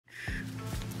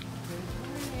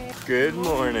Good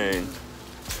morning.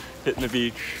 Hitting the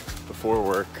beach before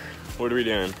work. What are we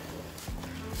doing?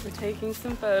 We're taking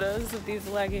some photos of these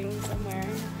leggings I'm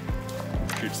wearing.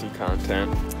 Shoot some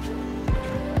content.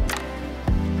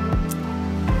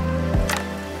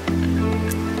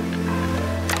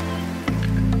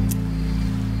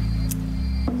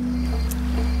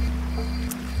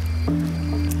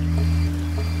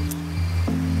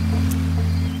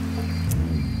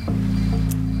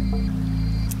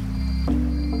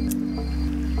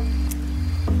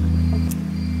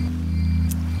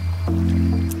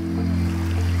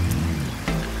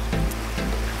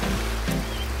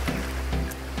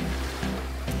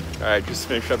 Alright, just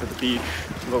finished up at the beach.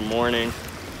 A little morning.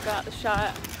 Got the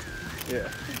shot. Yeah,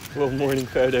 a little morning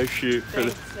photo shoot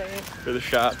for the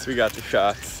shots. We got the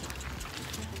shots.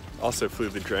 Also flew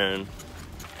the drone.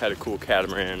 Had a cool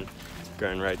catamaran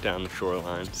going right down the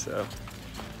shoreline, so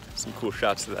some cool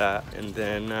shots of that. And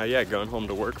then, yeah, going home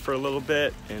to work for a little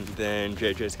bit. And then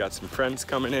JJ's got some friends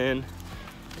coming in,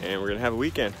 and we're gonna have a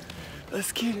weekend.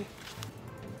 Let's get it.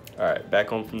 Alright, back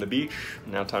home from the beach.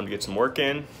 Now time to get some work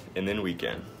in, and then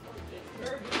weekend.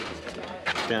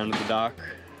 Down to the dock,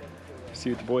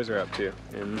 see what the boys are up to.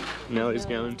 And Nellie's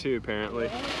going too, apparently.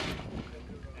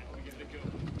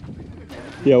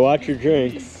 Yeah, watch your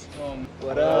drinks.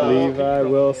 What up? Levi,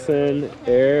 Wilson,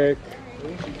 Eric.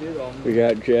 We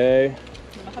got Jay.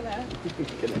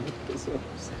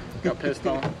 Got pissed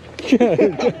on.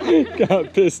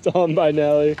 Got pissed on by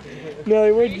Nellie.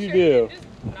 Nellie, what'd you do?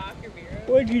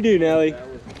 What'd you do, Nellie?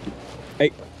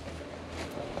 Hey,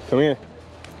 come here.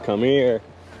 Come here.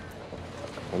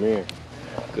 Come here.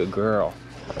 Good girl.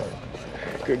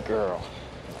 Good girl.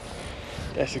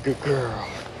 That's a good girl.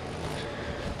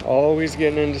 Always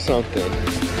getting into something.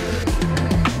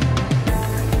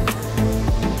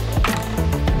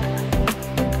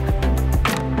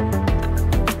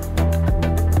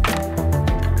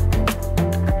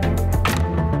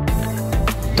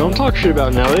 Don't talk shit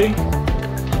about Nellie.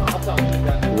 I'll talk to you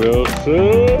about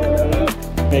Wilson.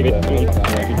 Maybe I could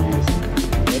use.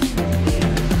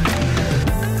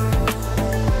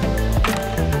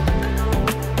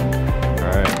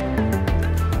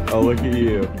 Oh, look at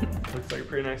you. Looks like a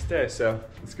pretty nice day, so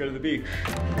let's go to the beach.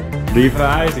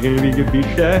 Levi, is it gonna be a good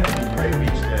beach day? Great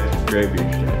beach day. Great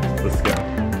beach day. Let's go.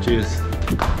 Cheers.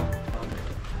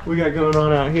 What we got going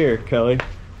on out here, Kelly?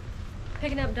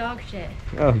 Picking up dog shit.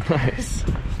 Oh, nice.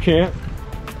 Champ,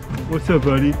 what's up,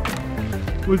 buddy?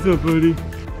 What's up, buddy?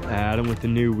 Adam with the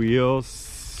new wheels.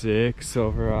 Sick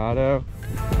Silverado.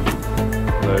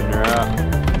 Loading her up.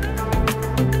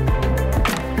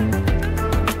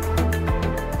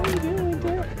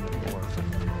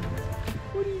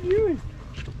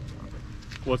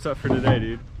 What's up for today,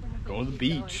 dude? Going to the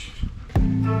beach.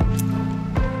 What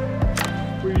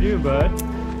are you doing, bud?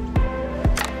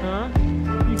 Huh?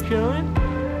 You chilling?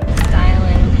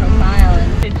 Styling,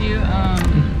 profiling. Did you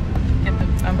get the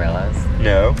umbrellas?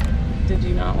 No. Did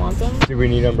you not want them? Do we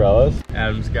need umbrellas?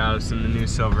 Adam's got us in the new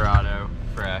Silverado,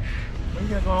 fresh. What are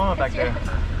you guys going on back there?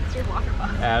 It's your water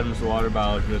bottle. Adam's water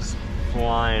bottle just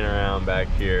flying around back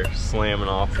here, slamming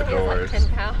off the doors. Like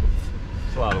 10 pounds.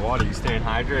 It's a lot of water. You staying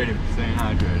hydrated? Staying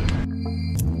hydrated.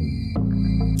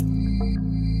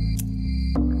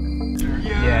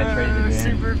 Yeah, I traded it in.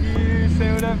 Super view.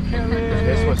 Say what up, Kelly.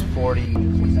 This was 40.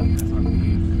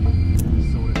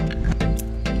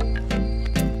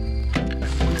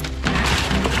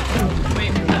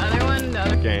 Wait, the other one? The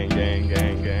other Gang, gang,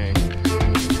 gang, gang.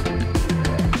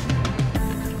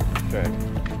 Okay.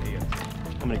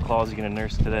 How many claws are you gonna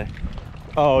nurse today?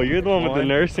 Oh, you're the one with the One,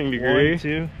 nursing degree. 1,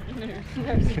 2.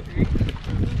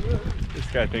 This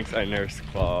guy thinks I nurse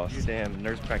claws. You damn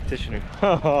nurse practitioner.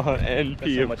 Oh, That's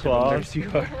NP how of much of a claws. nurse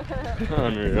you are.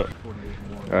 Unreal.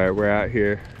 Alright, we're out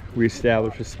here. We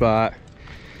established a spot.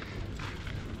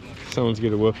 Someone's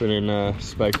gonna whoop it in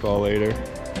spike ball later.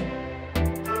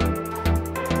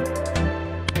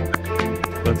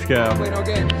 Let's go. Play no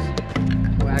games.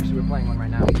 Well, actually, we're playing one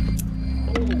right now.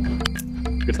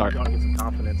 Good start. You want to get some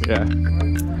confidence. Yeah.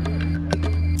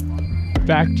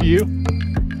 Back to you.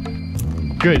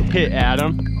 Good hit,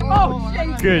 Adam. Oh,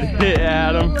 shit. Good hit,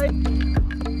 Adam.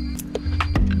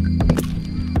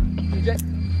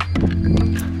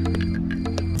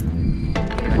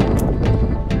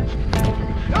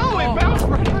 No, it bounced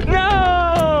right.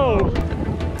 No!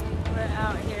 We're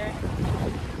out here.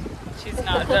 She's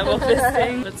not double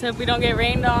fisting. Let's hope we don't get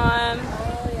rained on.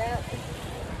 Oh, yeah.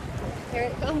 Here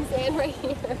it comes in right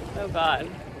here. Oh, God.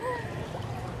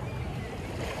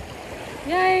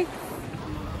 Yikes.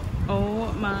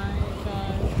 Oh, my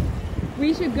God.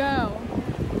 We should go.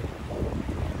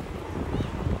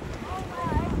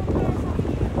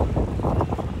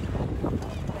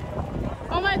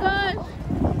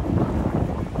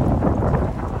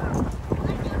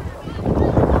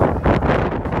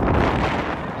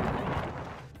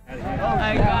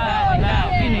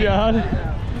 god.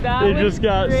 That It was just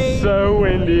got crazy. so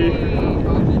windy.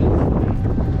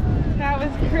 That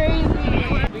was crazy.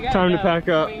 We gotta Time to go. pack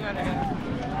up. We gotta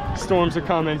go. Storms are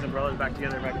coming. Umbrellas back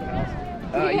together, back to the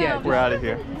house. Yeah. We're out of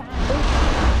here.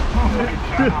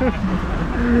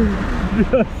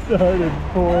 Just started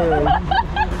pouring.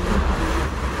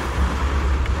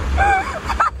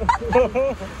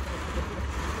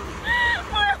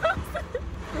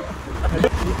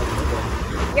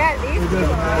 Yeah, these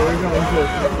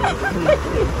two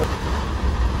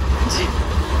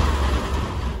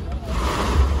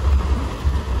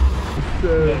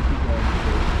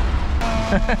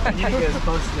I need to get as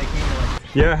close as they can.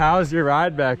 Yeah, how's your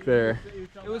ride back there?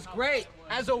 It was great.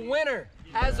 As a winner.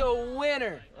 As a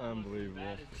winner. Unbelievable.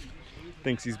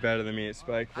 Thinks he's better than me at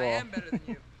spike ball. I am better than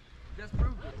you. Just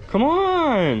proved it. Come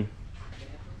on!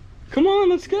 Come on,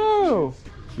 let's go!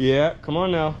 Yeah, come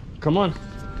on now. Come on.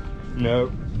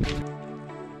 Nope.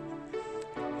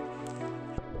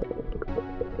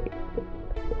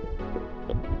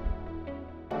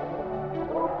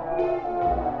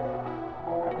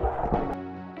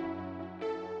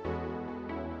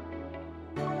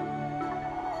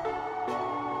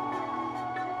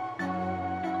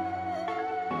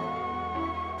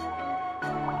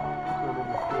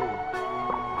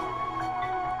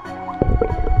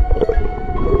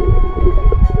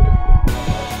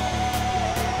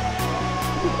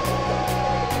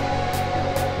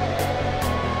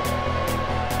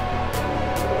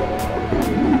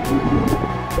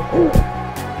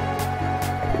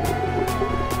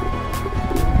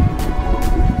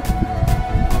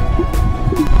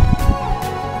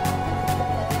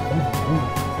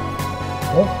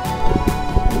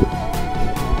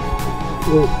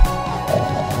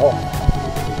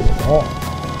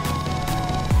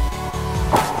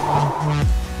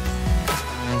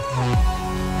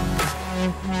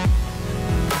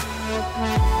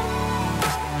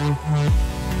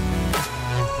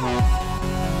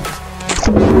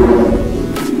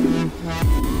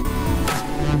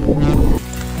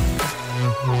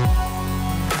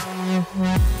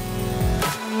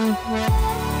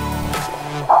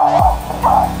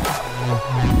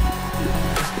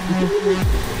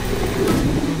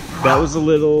 That was a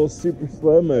little super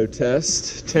slow-mo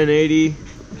test. 1080,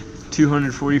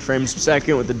 240 frames per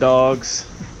second with the dogs.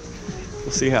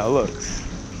 We'll see how it looks.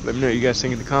 Let me know what you guys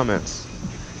think in the comments.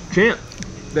 Champ,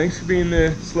 thanks for being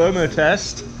the slow-mo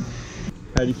test.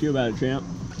 How do you feel about it, Champ?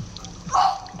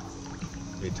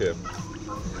 Me too.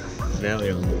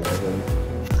 Nelly on the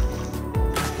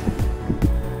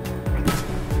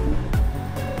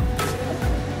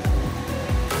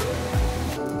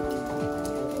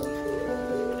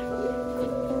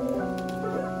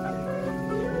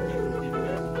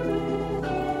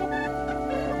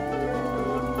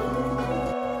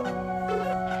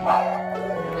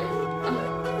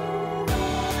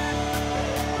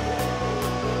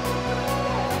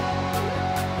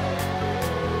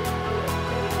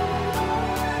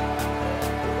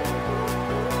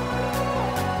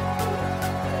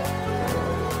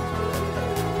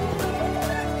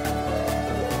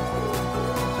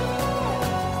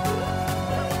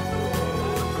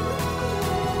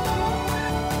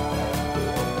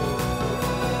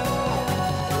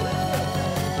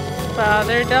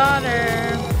Father,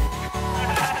 daughter.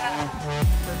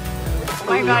 Oh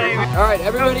my god, All right,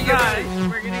 everybody get ready.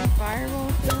 we're getting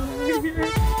fireballs down over here.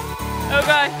 Oh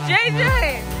gosh,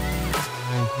 JJ!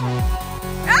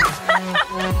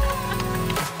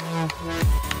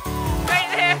 Right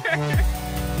there!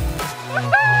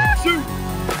 Sooo!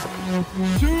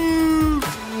 Sooo!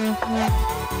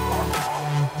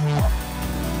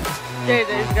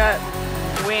 JJ's got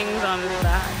wings on his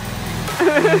back.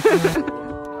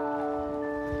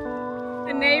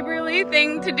 The neighborly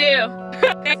thing to do.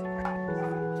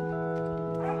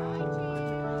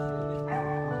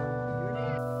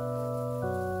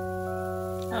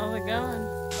 How's it going?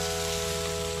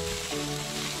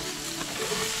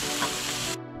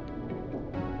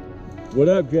 What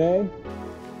up, Jay?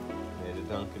 Made a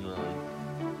Dunkin'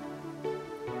 run.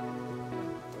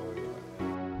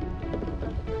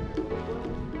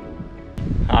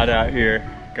 Hot out here.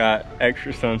 Got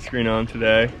extra sunscreen on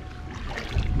today.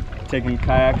 Taking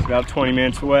kayaks about 20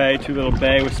 minutes away to a little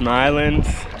bay with some islands.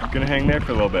 Gonna hang there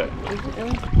for a little bit.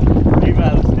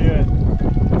 Levi, let's do it.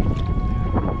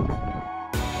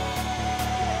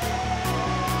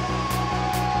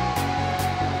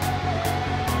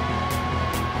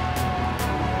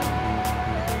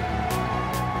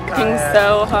 Working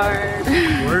so hard.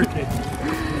 Working.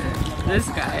 This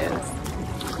guy is.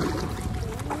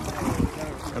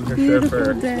 I'm her Beautiful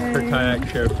chauffeur. day. Her kayak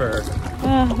chauffeur.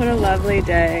 Oh, what a lovely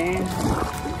day.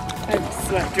 It's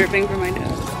sweat dripping from my nose.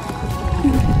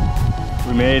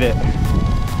 We made it.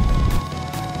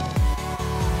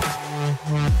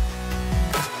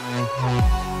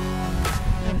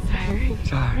 I'm tiring.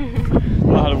 Sorry.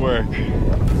 A lot of work.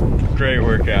 Great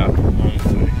workout,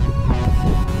 honestly.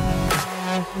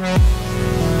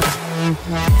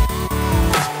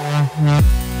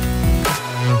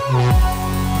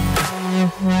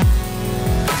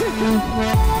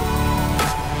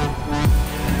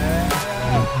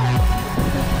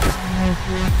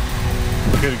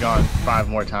 Could have gone 5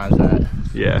 more times that.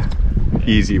 Yeah.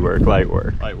 Easy work, light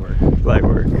work. Light work. Light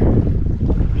work. I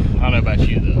don't know about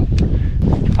you though.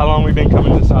 How long we been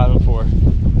coming to this island for?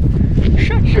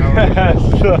 Shut your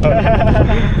ass up.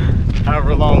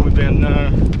 However long we've been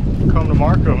coming to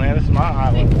Marco, man. This is my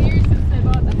island. 6 years since I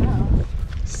bought the house.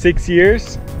 6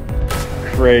 years?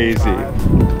 Crazy.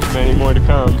 Many more to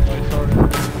come.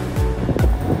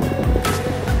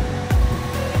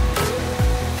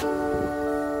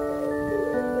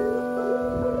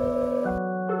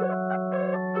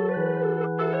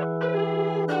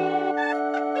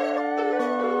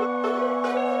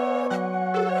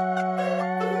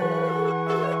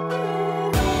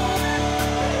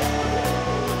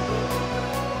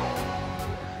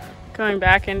 Going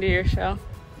back into your shell.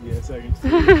 Yes, I can see.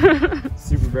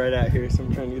 Super bright out here, so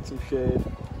I'm trying to get some shade.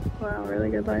 Wow,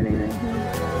 really good lighting right here.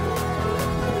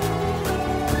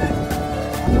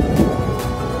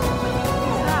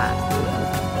 What's that?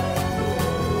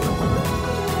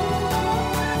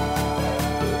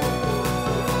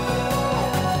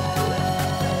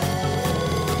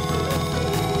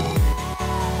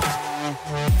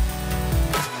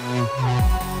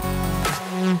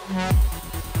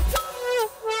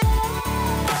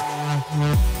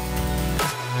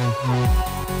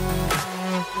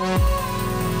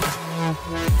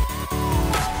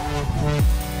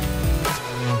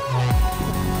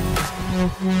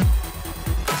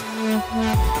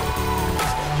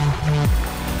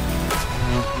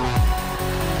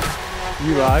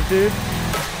 You live, dude?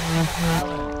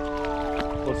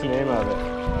 What's the name of it?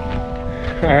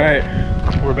 Alright,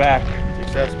 we're back.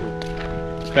 Successful.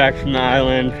 Back from the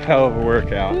island. Hell of a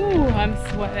workout. Ooh, I'm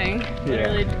sweating.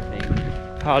 Literally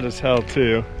dripping. Hot as hell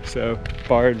too. So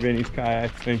borrowed Vinny's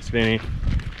kayak. Thanks, Vinny.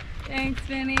 Thanks,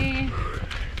 Vinny.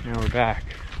 Now we're back.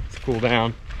 Let's cool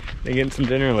down. Then getting some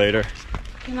dinner later.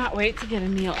 Cannot wait to get a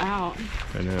meal out.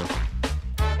 I know.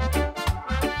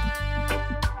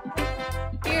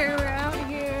 Here, we're out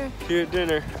here. Here at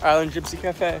dinner, Island Gypsy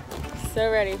Cafe.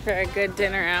 So ready for a good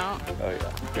dinner out. Oh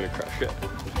yeah, gonna crush it.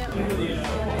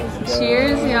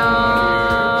 Cheers,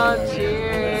 y'all.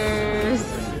 Cheers.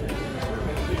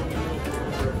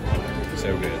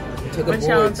 So good. What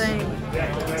y'all think?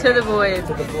 To the boys.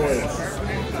 To the boys.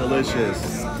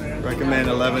 Delicious. Recommend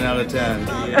 11 out of 10.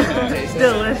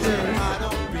 Delicious.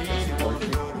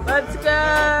 Let's go.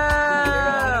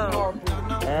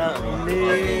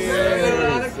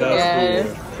 Yes,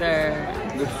 sir.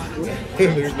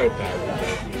 There's no power.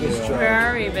 Where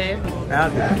are we, babe?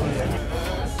 Out there.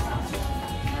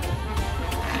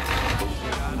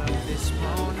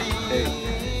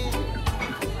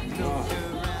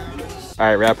 All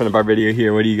right, wrapping up our video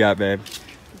here. What do you got, babe?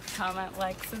 Comment,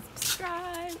 like,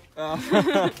 subscribe.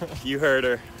 You heard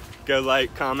her. Go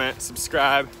like, comment,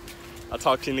 subscribe. I'll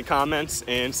talk to you in the comments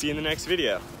and see you in the next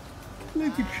video.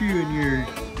 Look at you in your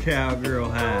cowgirl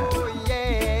hat.